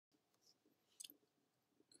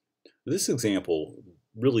This example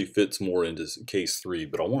really fits more into case 3,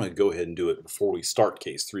 but I want to go ahead and do it before we start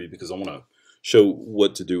case 3 because I want to show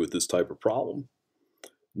what to do with this type of problem.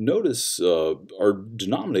 Notice our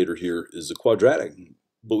denominator here is a quadratic,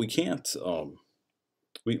 but we can't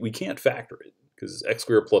factor it because it's x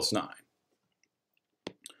squared plus 9.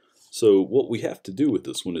 So what we have to do with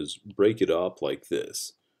this one is break it up like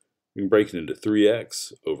this. We can break it into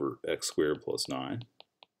 3x over x squared plus 9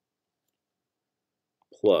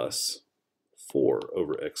 plus 4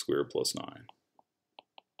 over x squared plus 9.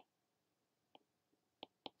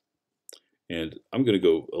 And I'm going to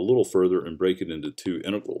go a little further and break it into two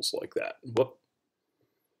integrals like that. Whoop.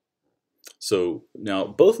 So now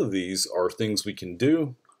both of these are things we can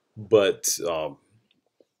do, but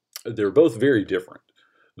they're both very different.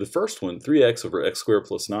 The first one, 3x over x squared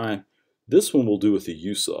plus 9, this one we'll do with a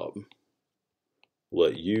u sub.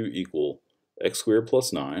 Let u equal x squared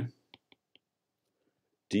plus 9.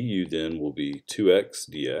 Du then will be 2x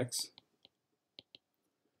dx.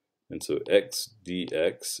 And so x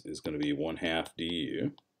dx is going to be 1/2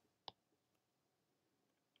 du.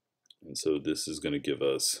 And so this is going to give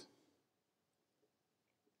us,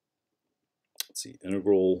 let's see,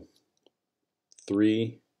 integral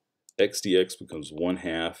 3 x dx becomes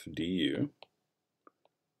 1/2 du.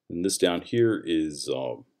 And this down here is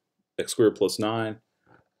x squared plus 9.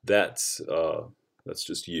 That's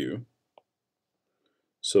just u.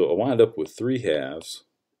 So I wind up with 3/2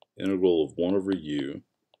 integral of 1 over u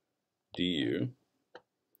du.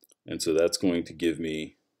 And so that's going to give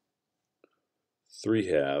me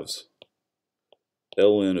 3/2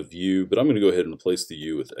 ln of u, but I'm going to go ahead and replace the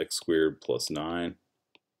u with x squared plus 9,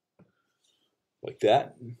 like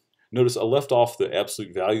that. Notice I left off the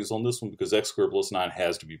absolute values on this one because x squared plus 9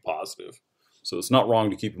 has to be positive. So it's not wrong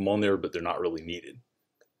to keep them on there, but they're not really needed.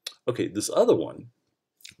 Okay, this other one,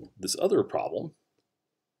 this other problem,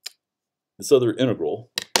 this other integral,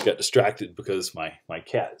 got distracted because my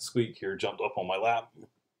cat Squeak here jumped up on my lap.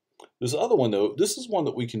 This other one though, this is one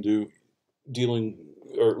that we can do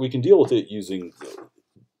we can deal with it using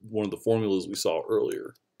one of the formulas we saw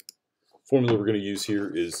earlier. Formula we're going to use here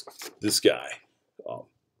is this guy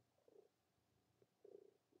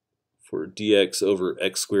for dx over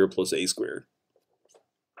x squared plus a squared.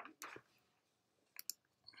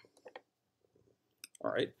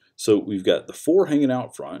 All right, so we've got the 4 hanging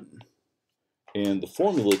out front, and the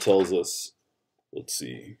formula tells us, let's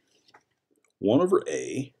see, 1 over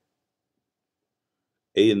a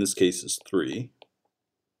in this case is 3,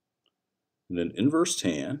 and then inverse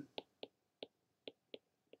tan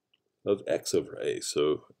of x over a,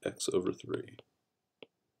 so x over 3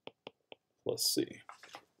 plus c.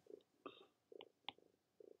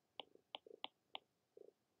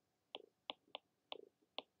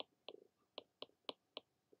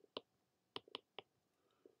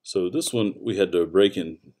 So this one we had to break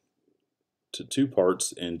into two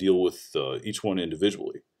parts and deal with each one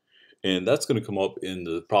individually. And that's going to come up in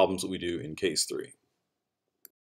the problems that we do in case 3.